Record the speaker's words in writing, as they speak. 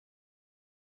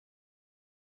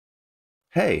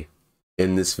Hey,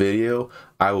 in this video,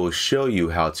 I will show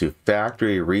you how to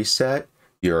factory reset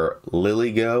your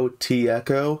LILYGO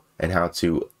T-Echo and how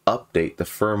to update the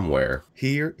firmware.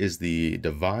 Here is the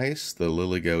device, the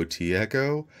LILYGO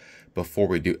T-Echo. Before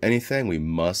we do anything, we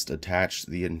must attach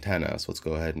the antenna. So let's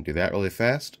go ahead and do that really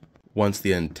fast. Once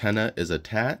the antenna is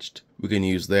attached, we can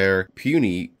use their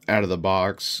puny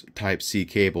out-of-the-box Type-C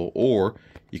cable, or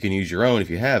you can use your own if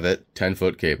you have it,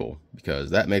 10-foot cable, because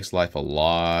that makes life a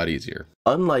lot easier.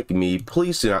 Unlike me,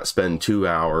 please do not spend 2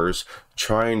 hours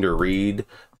trying to read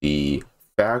the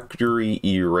factory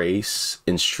erase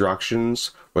instructions,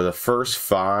 where the first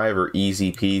 5 are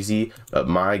easy peasy, but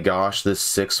my gosh, this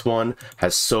 6th one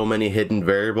has so many hidden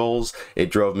variables,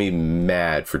 it drove me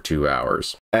mad for 2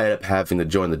 hours. I ended up having to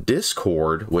join the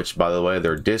Discord, which, by the way,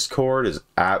 their Discord is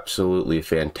absolutely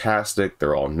fantastic.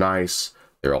 They're all nice.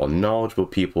 They're all knowledgeable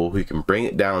people who can bring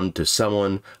it down to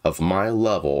someone of my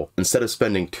level. Instead of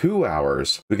spending 2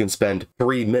 hours, we can spend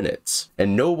 3 minutes.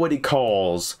 And nobody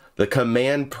calls the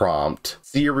command prompt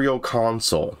serial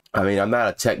console. I mean, I'm not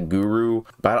a tech guru,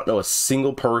 but I don't know a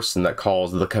single person that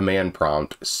calls the command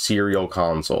prompt serial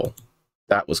console.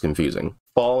 That was confusing.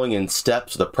 Following in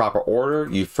steps of the proper order,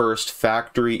 you first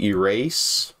factory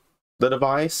erase the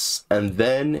device, and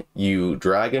then you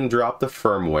drag and drop the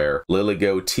firmware.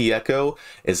 LILYGO T-Echo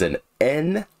is an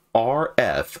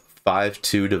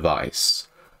NRF52 device.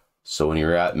 So when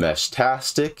you're at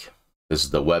Meshtastic, this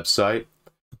is the website,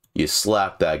 you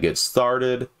slap that, get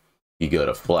started, you go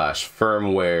to flash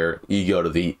firmware, you go to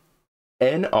the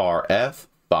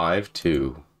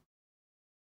NRF52.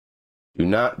 Do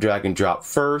not drag and drop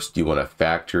first. You want to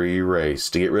factory erase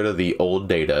to get rid of the old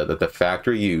data that the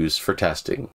factory used for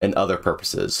testing and other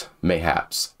purposes.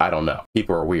 Mayhaps. I don't know.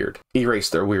 People are weird. Erase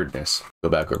their weirdness. Go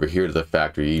back over here to the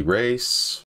factory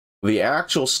erase. The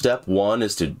actual step 1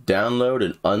 is to download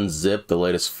and unzip the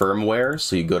latest firmware.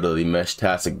 So you go to the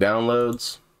Meshtastic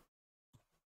downloads.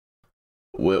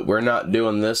 We're not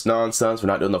doing this nonsense. We're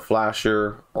not doing the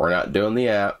flasher. We're not doing the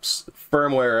apps.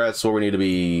 Firmware, that's where we need to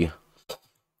be.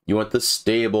 You want the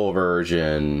stable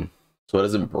version so it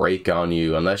doesn't break on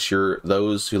you, unless you're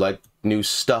those who like new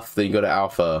stuff, then you go to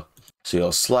alpha. So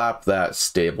you'll slap that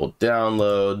stable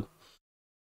download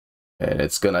and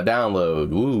it's gonna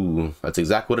download. Woo, that's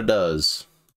exactly what it does.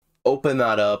 Open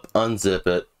that up, unzip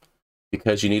it,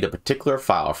 because you need a particular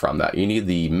file from that. You need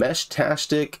the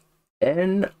Meshtastic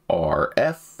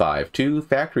NRF52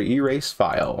 factory erase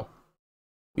file.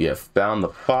 We have found the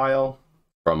file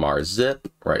from our zip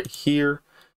right here.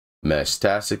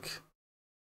 Meshtastic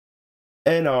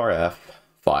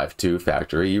NRF52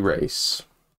 factory erase.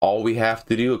 All we have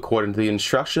to do, according to the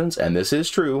instructions, and this is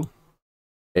true,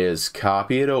 is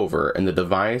copy it over and the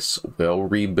device will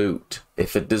reboot.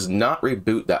 If it does not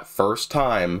reboot that first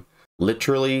time,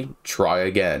 literally try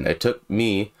again. It took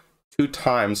me 2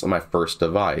 times on my first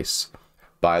device.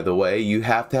 By the way, you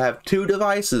have to have 2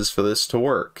 devices for this to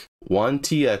work. 1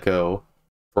 T-Echo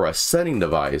for a sending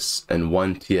device and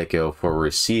 1 T-Echo for a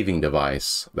receiving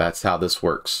device. That's how this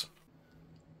works.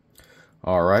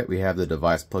 Alright, we have the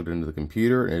device plugged into the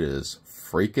computer and it is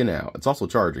freaking out. It's also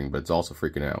charging, but it's also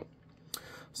freaking out.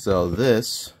 So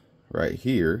this right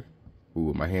here,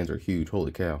 ooh, my hands are huge,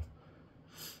 holy cow.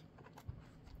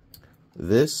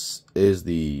 This is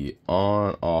the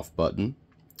on-off button.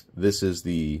 This is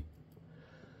the,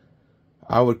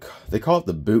 they call it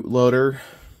the bootloader.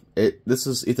 You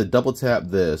have to double tap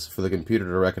this for the computer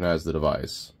to recognize the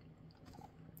device.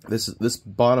 This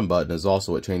bottom button is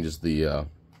also what changes the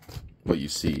what you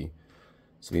see.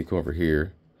 So you come over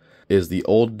here, is the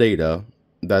old data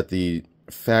that the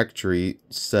factory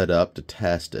set up to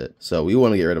test it. So we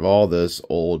want to get rid of all this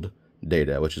old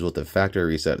data, which is what the factory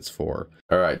reset is for.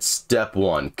 Alright, step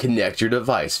 1, connect your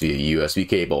device via USB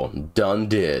cable. Done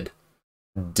did.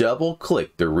 Double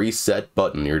click the reset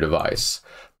button on your device.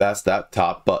 That's that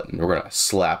top button. We're gonna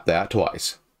slap that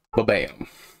twice. Ba-bam.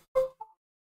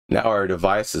 Now our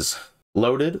device is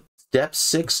loaded. Step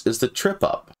 6 is the trip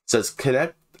up. It says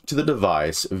connect to the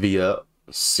device via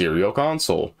serial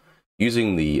console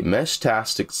using the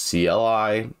Meshtastic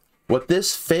CLI. What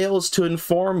this fails to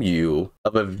inform you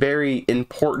of a very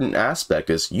important aspect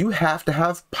is you have to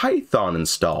have Python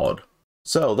installed.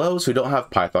 So those who don't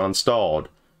have Python installed,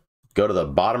 go to the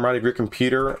bottom right of your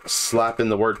computer, slap in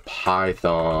the word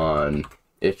Python.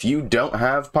 If you don't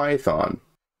have Python,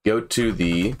 go to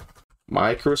the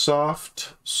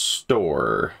Microsoft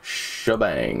Store,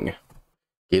 shebang.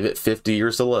 Give it 50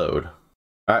 years to load.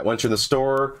 Alright, once you're in the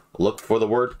store, look for the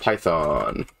word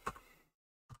Python.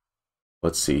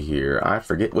 Let's see here, I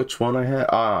forget which one I had.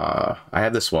 I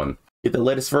had this one. Get the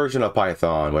latest version of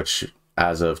Python, which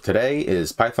as of today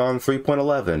is Python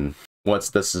 3.11. Once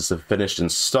this is finished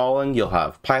installing, you'll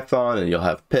have Python and you'll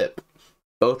have pip.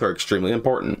 Both are extremely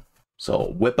important.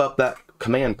 So whip up that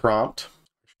command prompt.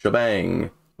 Shebang.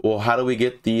 Well, how do we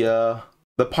get the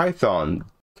Python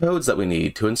codes that we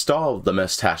need to install the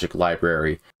Meshtastic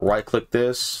library? Right click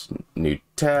this, new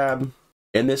tab.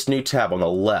 In this new tab on the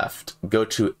left, go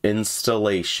to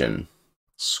installation.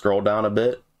 Scroll down a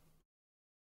bit.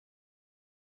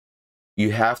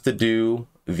 You have to do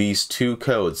these two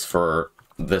codes for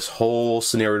this whole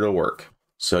scenario to work.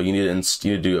 So you need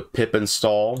to do a pip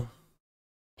install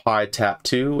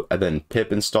pytap2 and then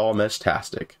pip install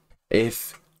Meshtastic.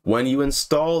 When you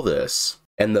install this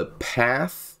and the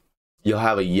path, you'll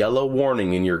have a yellow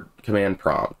warning in your command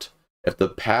prompt. If the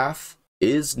path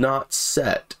is not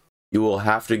set, you will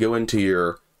have to go into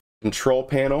your control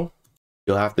panel.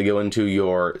 You'll have to go into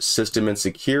your system and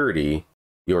security,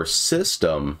 your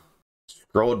system,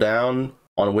 scroll down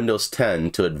on Windows 10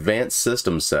 to advanced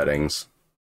system settings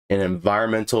and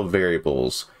environmental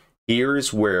variables.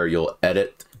 Here's where you'll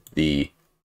edit the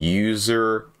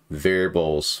user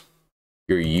variables,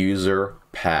 your user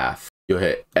path. You'll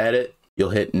hit edit,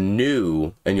 you'll hit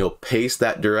new, and you'll paste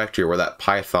that directory where that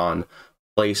Python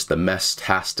placed the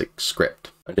Meshtastic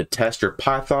script. And to test your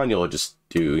Python, you'll just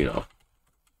do,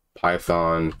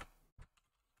 Python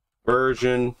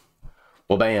version.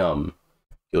 Well, bam.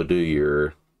 You'll do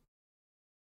your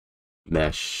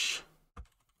Meshtastic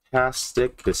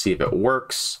to see if it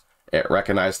works. It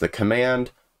recognized the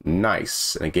command.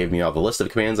 Nice. And it gave me all the list of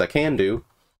commands I can do.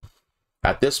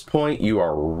 At this point, you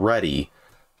are ready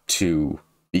to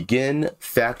begin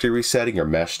factory resetting your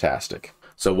Meshtastic.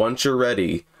 So once you're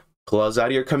ready, close out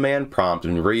of your command prompt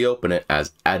and reopen it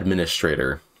as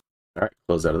administrator. All right,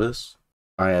 close out of this.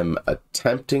 I am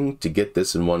attempting to get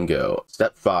this in one go.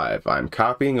 Step 5, I'm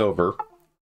copying over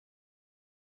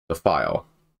the file.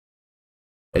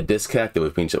 It disconnected,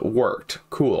 which means it worked.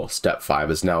 Cool. Step 5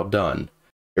 is now done.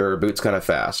 It reboots kind of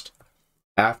fast.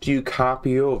 After you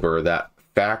copy over that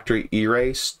factory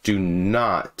erase, do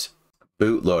not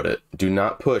bootload it. Do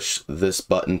not push this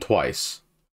button twice.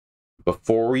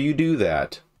 Before you do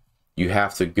that, you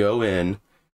have to go in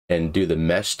and do the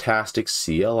Meshtastic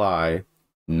CLI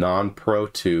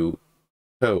non-pro2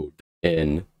 code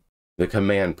in the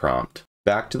command prompt.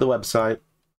 Back to the website,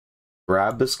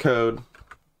 grab this code,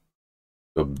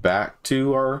 go back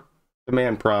to our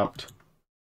command prompt,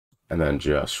 and then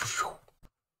just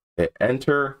hit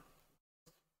enter.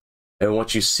 And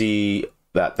once you see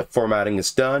that the formatting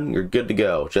is done, you're good to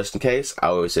go. Just in case, I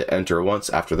always hit enter once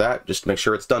after that, just to make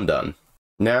sure it's done.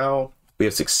 Now, we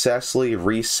have successfully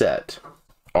reset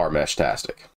our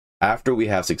Meshtastic. After we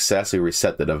have successfully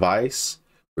reset the device,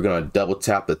 we're going to double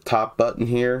tap the top button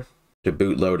here to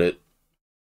bootload it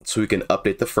so we can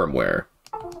update the firmware.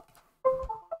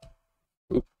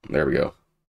 Oop, there we go.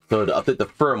 So to update the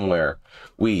firmware,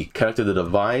 we connected the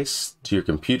device to your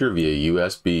computer via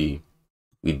USB.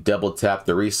 We double tap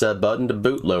the reset button to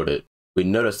bootload it. We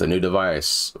noticed the new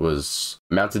device was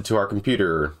mounted to our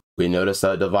computer. We noticed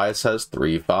that the device has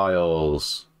 3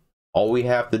 files. All we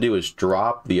have to do is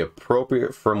drop the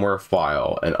appropriate firmware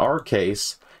file. In our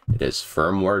case, it is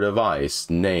firmware device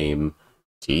name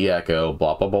T-Echo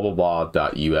blah blah blah blah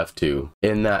blah .uf2.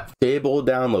 In that stable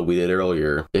download we did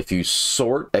earlier, if you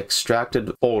sort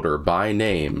extracted folder by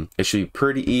name, it should be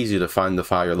pretty easy to find the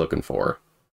file you're looking for.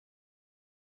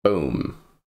 Boom.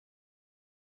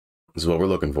 This is what we're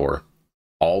looking for.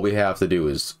 All we have to do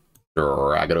is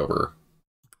drag it over.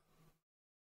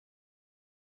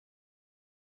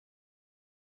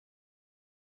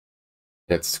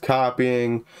 It's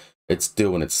copying, it's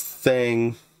doing its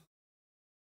thing.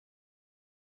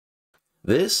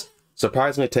 This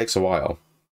surprisingly takes a while.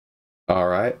 All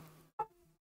right.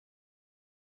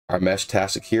 Our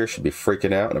Meshtastic here should be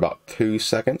freaking out in about 2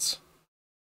 seconds.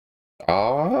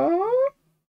 Oh,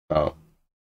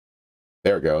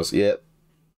 there it goes. Yep.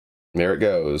 There it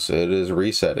goes. It is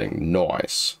resetting.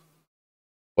 Nice.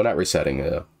 Well, not resetting.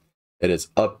 It is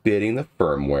updating the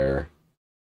firmware.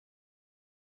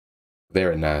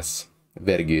 Very nice.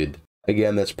 Very good.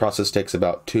 Again, this process takes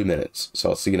about 2 minutes,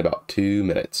 so I'll see you in about 2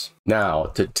 minutes. Now,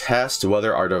 to test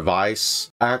whether our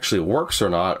device actually works or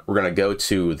not, we're going to go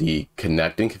to the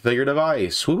Connect and Configure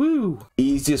Device. Woohoo!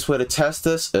 Easiest way to test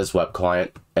this is Web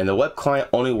Client, and the Web Client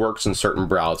only works in certain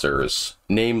browsers,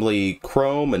 namely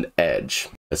Chrome and Edge.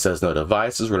 It says no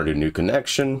devices. We're going to do new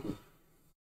connection,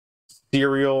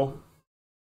 serial.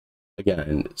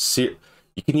 Again,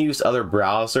 you can use other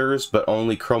browsers, but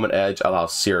only Chrome and Edge allow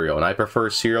serial, and I prefer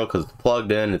serial because it's plugged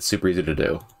in, it's super easy to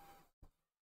do.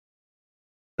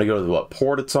 I'm going to go to what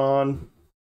port it's on.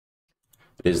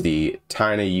 It is the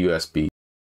tiny USB.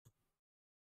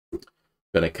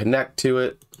 Gonna connect to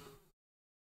it.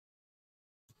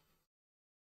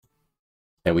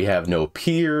 And we have no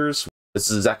peers. This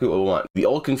is exactly what we want. The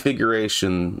old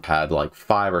configuration had like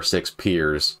 5 or 6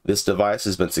 peers. This device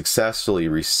has been successfully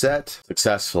reset,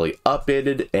 successfully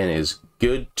updated, and is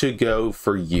good to go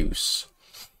for use.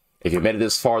 If you made it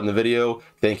this far in the video,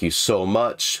 thank you so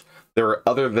much. There are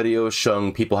other videos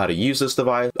showing people how to use this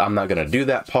device. I'm not gonna do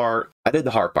that part. I did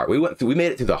the hard part. We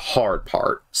made it through the hard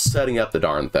part, setting up the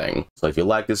darn thing. So if you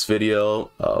like this video,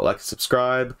 like and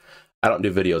subscribe. I don't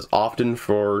do videos often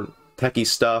for techie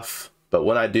stuff, but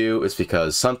when I do, it's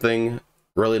because something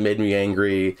really made me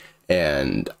angry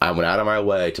and I went out of my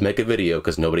way to make a video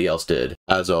because nobody else did.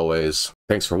 As always,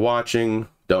 thanks for watching.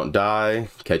 Don't die.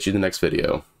 Catch you in the next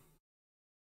video.